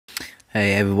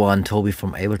Hey everyone, Toby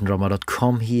from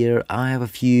abletondrummer.com here. I have a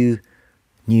few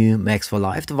new Max for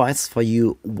Live devices for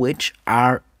you, which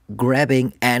are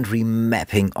grabbing and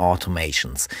remapping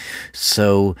automations.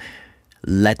 So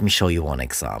let me show you one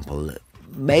example.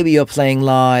 Maybe you're playing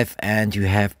live and you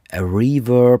have a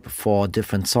reverb for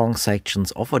different song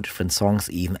sections or for different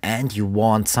songs even, and you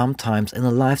want sometimes in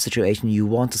a live situation you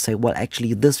want to say, well,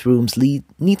 actually this room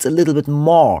needs a little bit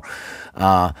more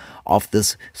of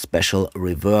this special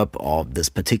reverb or this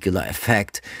particular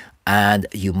effect, and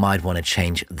you might want to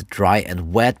change the dry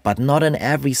and wet, but not in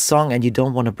every song, and you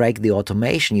don't want to break the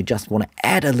automation. You just want to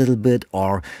add a little bit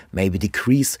or maybe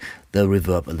decrease the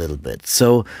reverb a little bit.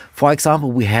 So for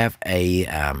example, we have a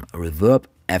reverb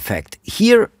effect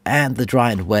here, and the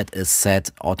dry and wet is set,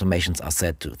 automations are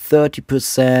set to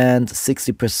 30%,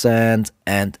 60%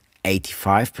 and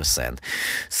 85%.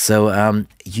 So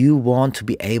you want to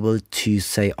be able to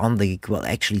say on the gig, well,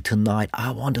 actually tonight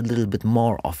I want a little bit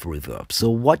more of reverb. So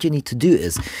what you need to do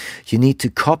is you need to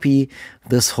copy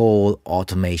this whole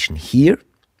automation here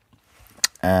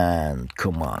and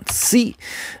Command C,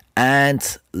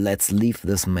 and let's leave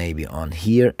this maybe on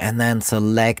here, and then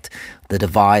select the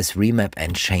device Remap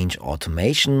and Change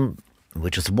Automation,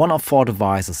 which is one of 4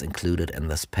 devices included in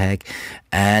this pack,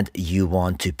 and you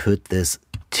want to put this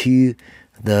to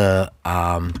the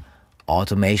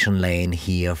automation lane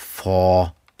here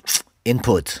for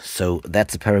input. So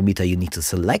that's a parameter you need to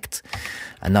select,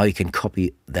 and now you can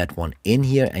copy that one in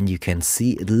here, and you can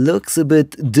see it looks a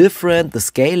bit different. The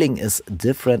scaling is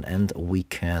different, and we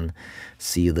can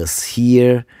see this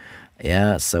here.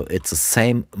 Yeah, so it's the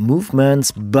same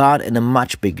movements but in a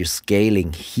much bigger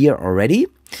scaling here already.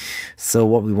 So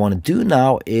what we want to do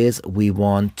now is we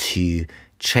want to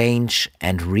change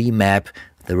and remap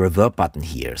the reverb button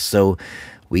here. So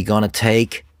we're gonna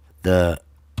take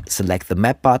select the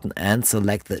map button and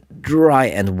select the dry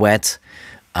and wet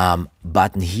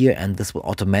button here, and this will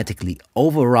automatically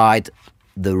override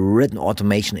the written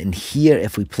automation in here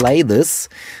if we play this.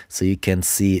 So you can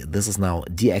see this is now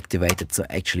deactivated. So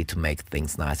actually, to make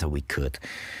things nicer, we could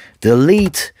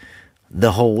delete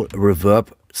the whole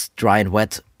reverb, dry and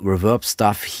wet reverb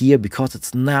stuff here, because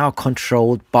it's now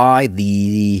controlled by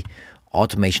the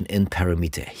automation in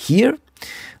parameter here.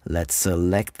 Let's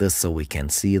select this so we can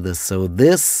see this. So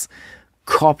this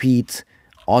copied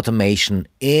automation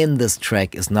in this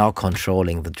track is now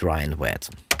controlling the dry and wet.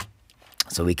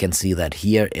 So we can see that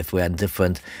here, if we're in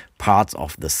different parts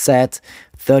of the set,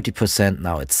 30%,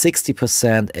 now it's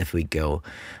 60%. If we go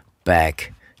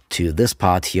back to this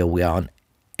part here, we are on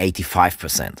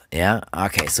 85%. Yeah,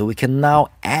 okay, so we can now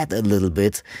add a little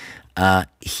bit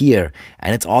here,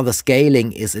 and it's all the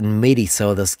scaling is in MIDI.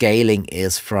 So the scaling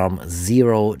is from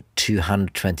 0 to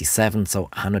 127, so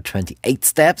 128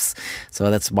 steps. So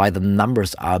that's why the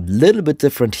numbers are a little bit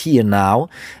different here now.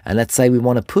 And let's say we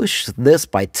want to push this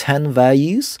by 10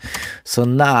 values. So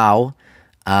now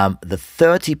the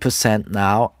 30%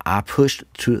 now are pushed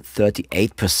to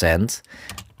 38%,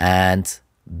 and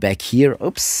back here,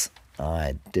 oops,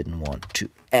 I didn't want to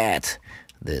add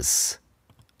this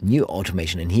new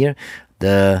automation in here.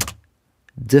 The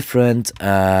different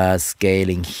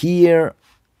scaling here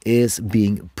is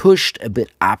being pushed a bit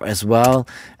up as well,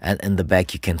 and in the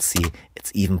back you can see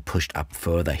it's even pushed up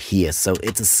further here. So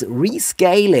it's a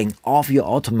rescaling of your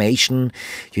automation.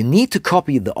 You need to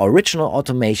copy the original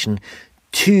automation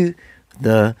to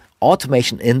the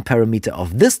automation in parameter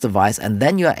of this device, and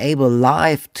then you are able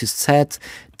live to set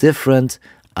different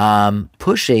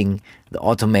pushing the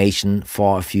automation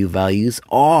for a few values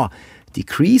or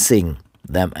decreasing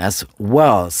them as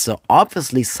well. So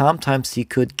obviously sometimes you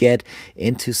could get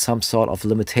into some sort of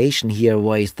limitation here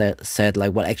where you said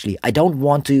like, well, actually I don't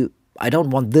want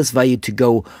this value to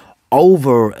go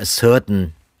over a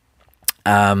certain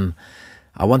I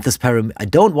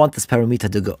don't want this parameter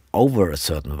to go over a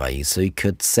certain value. So you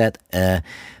could set a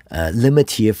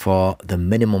limit here for the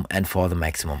minimum and for the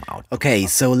maximum out. Okay,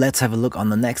 so let's have a look on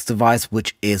the next device,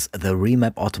 which is the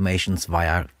Remap Automations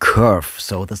via Curve.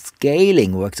 So the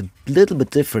scaling works a little bit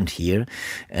different here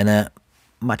in a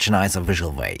much nicer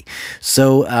visual way.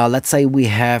 So let's say we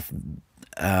have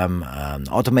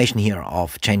automation here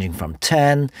of changing from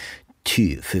 10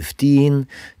 to 15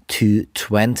 to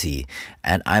 20,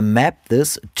 and I map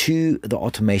this to the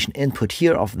automation input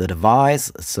here of the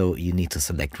device. So you need to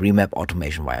select Remap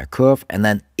Automation via Curve and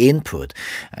then input,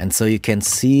 and so you can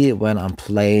see when I'm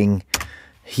playing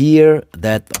here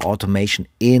that the automation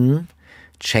in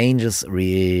changes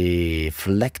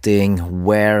reflecting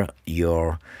where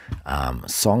your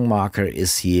song marker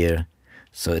is here.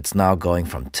 So it's now going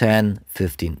from 10,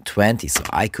 15, 20. So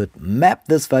I could map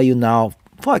this value now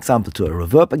for example, to a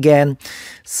reverb again.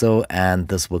 So, and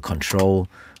this will control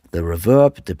the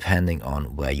reverb depending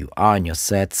on where you are in your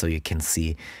set. So you can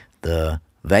see the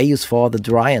values for the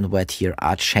dry and wet here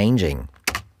are changing.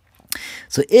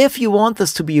 So if you want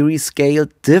this to be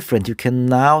rescaled different, you can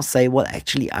now say, well,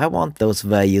 actually, I want those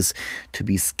values to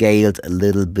be scaled a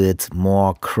little bit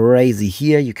more crazy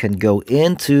here. You can go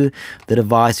into the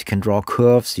device, you can draw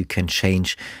curves, you can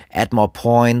change, add more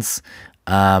points,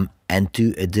 and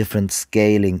do a different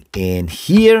scaling in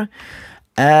here.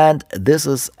 And this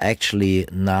is actually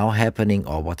now happening,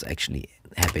 or what's actually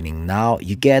happening now.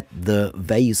 You get the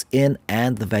values in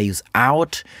and the values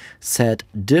out set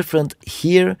different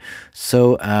here.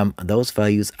 So those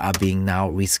values are being now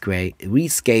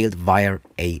rescaled via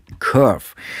a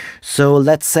curve. So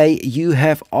let's say you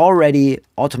have already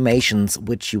automations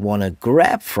which you want to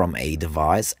grab from a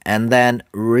device and then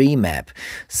remap.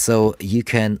 So you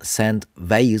can send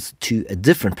values to a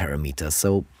different parameter.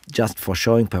 So just for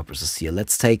showing purposes here,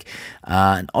 let's take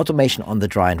an automation on the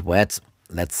dry and wet.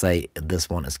 Let's say this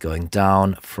one is going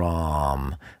down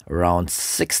from around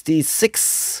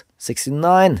 66,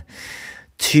 69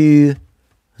 to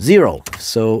 0.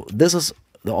 So this is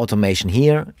the automation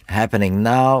here happening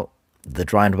now. The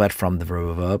dry and wet from the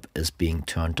reverb is being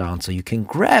turned down. So you can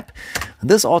grab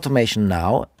this automation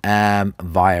now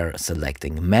via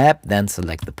selecting map, then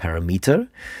select the parameter.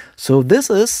 So this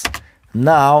is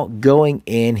now going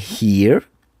in here.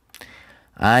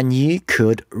 And you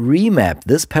could remap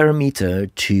this parameter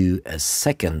to a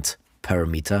second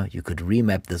parameter. You could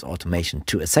remap this automation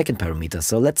to a second parameter.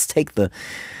 So let's take the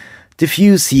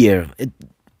diffuse here.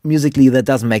 Musically, that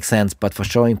doesn't make sense, but for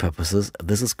showing purposes,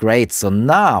 this is great. So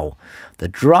now the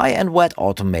dry and wet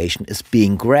automation is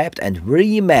being grabbed and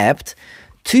remapped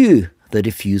to the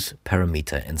diffuse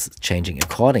parameter and changing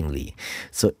accordingly.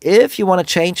 So if you want to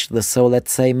change this, so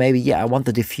let's say maybe, yeah, I want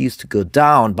the diffuse to go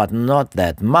down, but not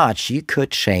that much, you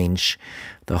could change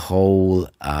the whole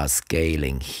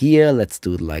scaling here. Let's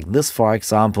do it like this, for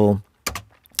example.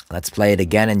 Let's play it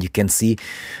again, and you can see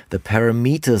the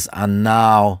parameters are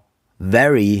now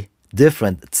very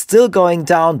different. It's still going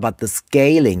down, but the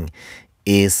scaling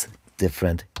is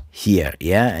different here,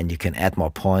 yeah, and you can add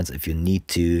more points if you need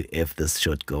to, if this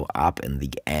should go up in the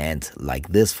end like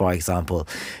this, for example.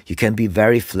 You can be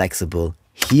very flexible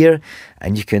here,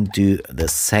 and you can do the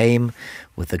same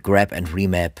with the grab and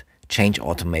remap change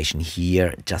automation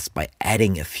here just by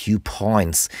adding a few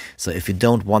points. So if you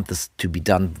don't want this to be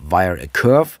done via a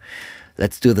curve,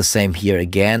 let's do the same here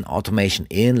again. Automation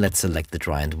in, let's select the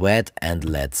dry and wet, and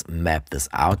let's map this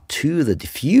out to the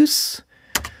diffuse.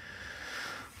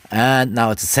 And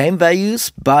now it's the same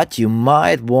values, but you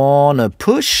might want to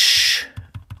push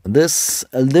this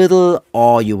a little,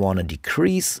 or you want to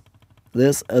decrease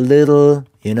this a little,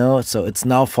 you know. So it's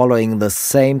now following the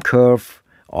same curve,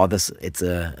 or this, it's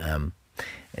a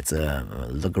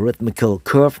logarithmical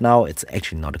curve now. It's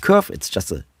actually not a curve, it's just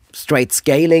a straight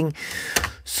scaling.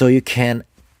 So you can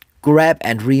grab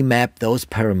and remap those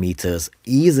parameters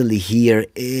easily here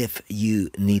if you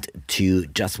need to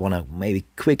just want to maybe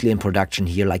quickly in production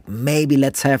here, like maybe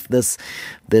let's have this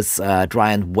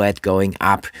dry and wet going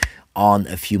up on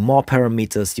a few more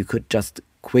parameters. You could just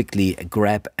quickly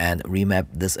grab and remap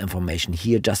this information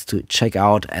here just to check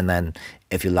out, and then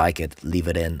if you like it, leave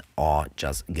it in or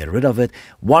just get rid of it.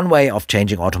 One way of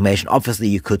changing automation, obviously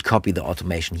you could copy the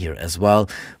automation here as well,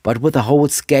 but with the whole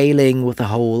scaling, with the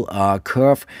whole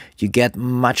curve, you get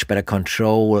much better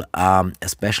control,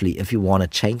 especially if you want to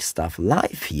change stuff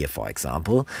live here, for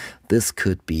example. This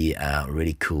could be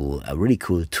really cool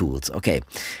tools. Okay,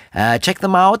 check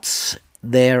them out.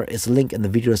 There is a link in the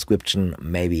video description.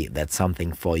 Maybe that's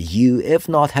something for you. If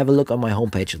not, have a look on my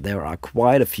homepage. There are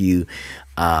quite a few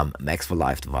Max for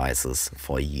Live devices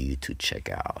for you to check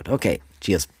out. Okay,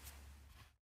 cheers.